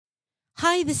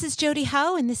Hi, this is Jodi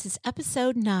Howe, and this is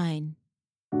episode 9.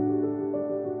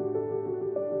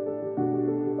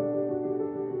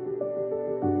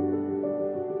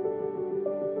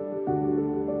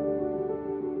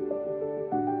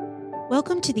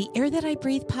 Welcome to the Air That I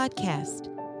Breathe podcast.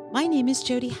 My name is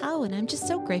Jodi Howe, and I'm just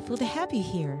so grateful to have you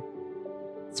here.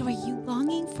 So are you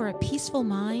longing for a peaceful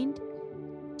mind?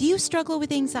 Do you struggle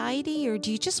with anxiety, or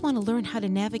do you just want to learn how to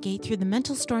navigate through the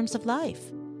mental storms of life?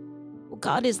 Well,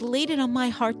 God has laid it on my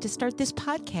heart to start this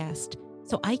podcast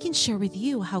so I can share with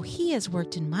you how He has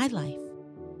worked in my life.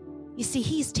 You see,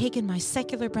 He's taken my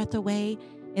secular breath away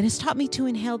and has taught me to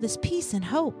inhale this peace and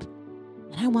hope.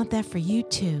 And I want that for you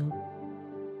too.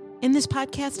 In this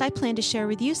podcast, I plan to share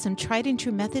with you some tried and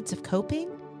true methods of coping,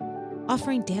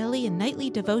 offering daily and nightly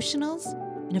devotionals,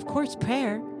 and of course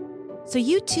prayer, so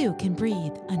you too can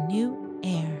breathe a new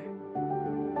air.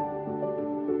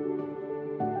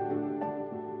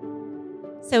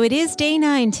 So it is day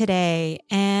 9 today,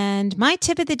 and my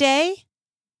tip of the day,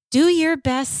 do your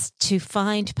best to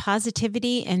find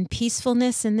positivity and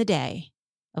peacefulness in the day.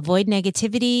 Avoid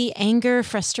negativity, anger,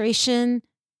 frustration,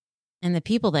 and the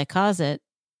people that cause it.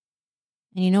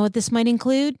 And you know what this might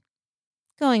include?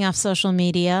 Going off social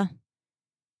media.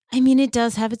 I mean, it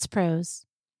does have its pros.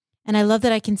 And I love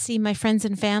that I can see my friends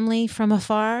and family from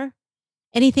afar.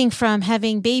 Anything from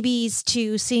having babies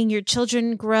to seeing your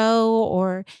children grow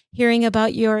or hearing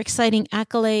about your exciting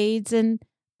accolades.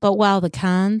 But wow, the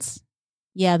cons,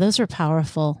 yeah, those are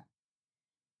powerful.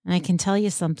 And I can tell you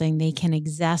something, they can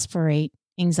exasperate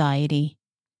anxiety.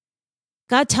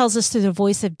 God tells us through the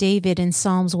voice of David in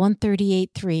Psalms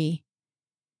 138:3,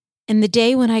 "In the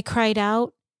day when I cried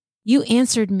out, you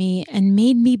answered me and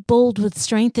made me bold with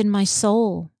strength in my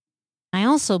soul." I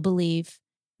also believe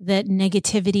that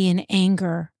negativity and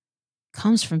anger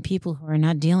comes from people who are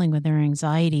not dealing with their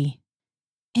anxiety.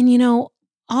 And you know,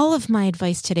 all of my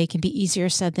advice today can be easier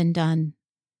said than done.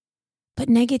 But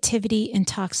negativity and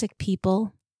toxic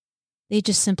people, they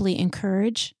just simply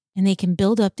encourage and they can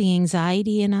build up the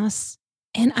anxiety in us.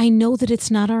 And I know that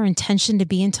it's not our intention to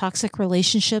be in toxic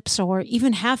relationships or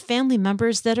even have family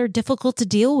members that are difficult to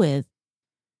deal with.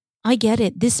 I get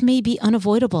it. This may be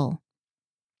unavoidable.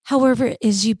 However,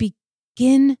 as you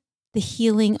begin the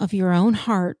healing of your own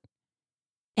heart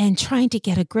and trying to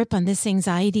get a grip on this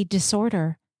anxiety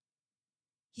disorder,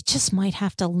 you just might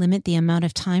have to limit the amount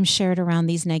of time shared around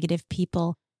these negative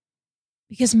people,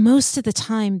 because most of the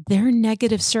time their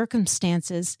negative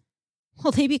circumstances,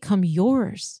 well, they become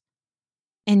yours.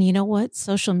 And you know what?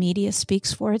 Social media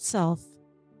speaks for itself.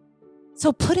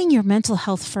 So putting your mental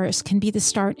health first can be the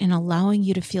start in allowing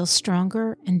you to feel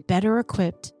stronger and better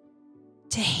equipped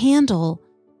to handle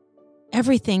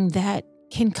everything that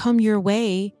can come your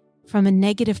way from a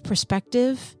negative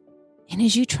perspective. And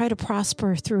as you try to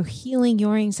prosper through healing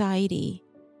your anxiety,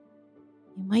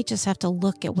 you might just have to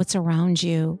look at what's around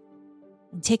you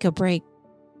and take a break,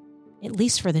 at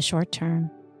least for the short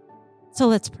term. So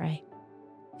let's pray.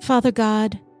 Father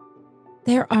God,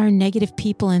 there are negative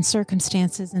people and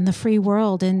circumstances in the free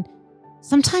world, and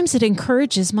sometimes it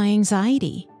encourages my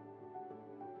anxiety.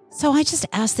 So I just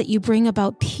ask that you bring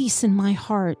about peace in my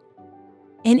heart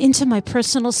and into my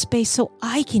personal space so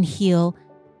I can heal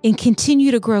and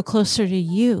continue to grow closer to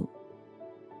you.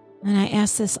 And I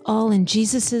ask this all in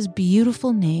Jesus'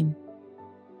 beautiful name.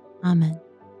 Amen.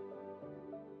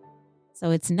 So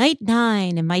it's night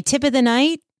 9, and my tip of the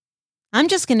night, I'm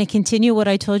just going to continue what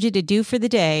I told you to do for the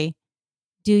day.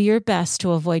 Do your best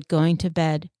to avoid going to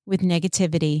bed with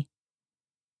negativity.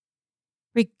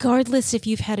 Regardless if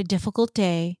you've had a difficult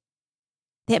day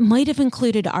that might have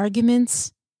included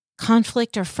arguments,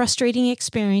 conflict, or frustrating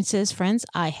experiences, friends,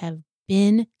 I have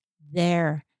been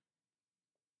there.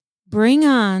 Bring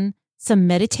on some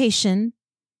meditation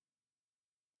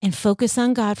and focus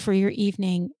on God for your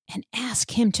evening and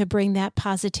ask Him to bring that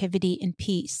positivity and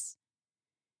peace.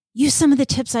 Use some of the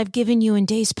tips I've given you in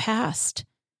days past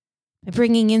by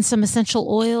bringing in some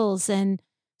essential oils and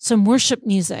some worship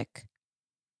music,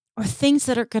 or things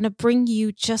that are going to bring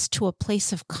you just to a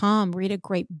place of calm. Read a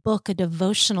great book, a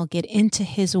devotional, get into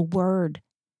His Word.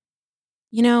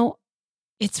 You know,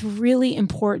 it's really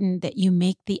important that you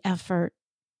make the effort.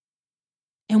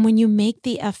 And when you make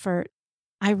the effort,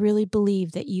 I really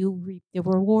believe that you reap the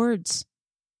rewards.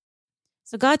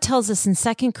 So God tells us in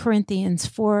 2 Corinthians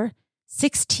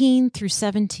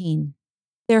 4:16-17,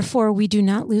 "Therefore we do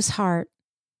not lose heart,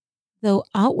 though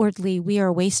outwardly we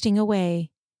are wasting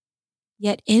away,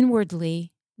 yet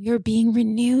inwardly we are being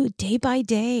renewed day by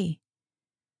day.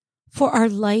 For our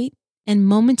light and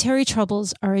momentary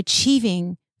troubles are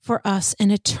achieving for us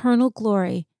an eternal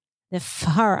glory that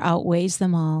far outweighs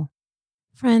them all."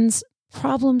 Friends,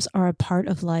 Problems are a part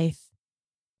of life,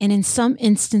 and in some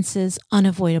instances,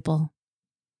 unavoidable.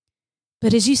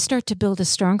 But as you start to build a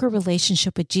stronger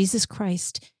relationship with Jesus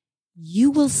Christ, you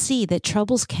will see that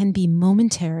troubles can be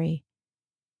momentary,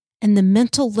 and the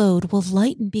mental load will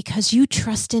lighten because you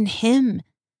trust in Him.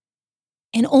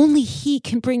 And only He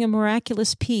can bring a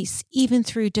miraculous peace, even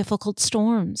through difficult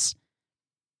storms.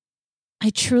 I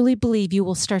truly believe you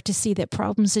will start to see that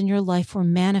problems in your life were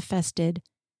manifested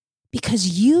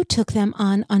because you took them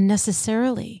on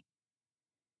unnecessarily.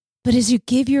 But as you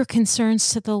give your concerns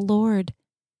to the Lord,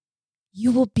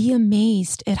 you will be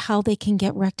amazed at how they can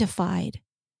get rectified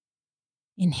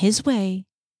in His way,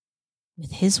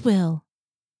 with His will,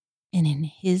 and in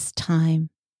His time.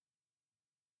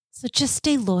 So just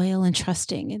stay loyal and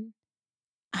trusting. And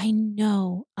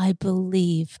I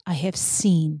believe, I have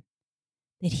seen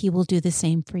that He will do the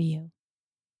same for you.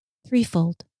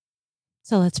 Threefold.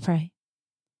 So let's pray.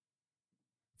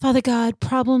 Father God,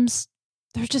 problems,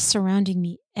 they're just surrounding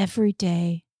me every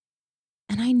day.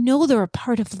 And I know they're a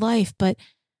part of life, but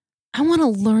I want to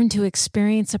learn to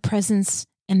experience a presence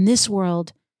in this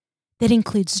world that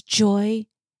includes joy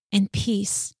and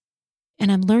peace.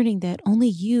 And I'm learning that only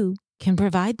you can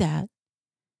provide that.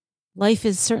 Life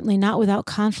is certainly not without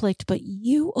conflict, but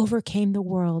you overcame the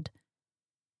world.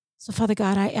 So, Father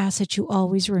God, I ask that you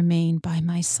always remain by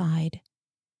my side.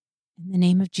 In the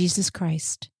name of Jesus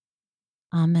Christ,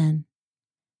 amen.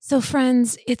 So,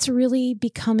 friends, it's really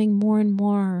becoming more and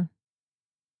more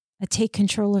a take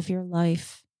control of your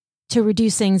life to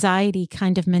reduce anxiety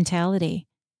kind of mentality.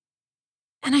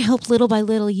 And I hope little by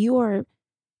little you are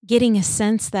getting a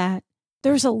sense that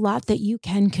there's a lot that you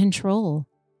can control,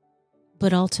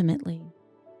 but ultimately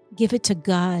give it to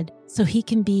God so He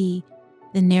can be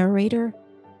the narrator,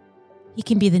 He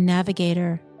can be the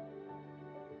navigator,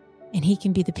 and He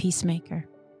can be the peacemaker.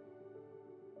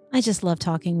 I just love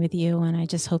talking with you, and I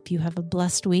just hope you have a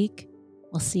blessed week.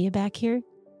 We'll see you back here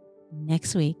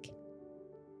next week.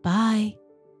 Bye.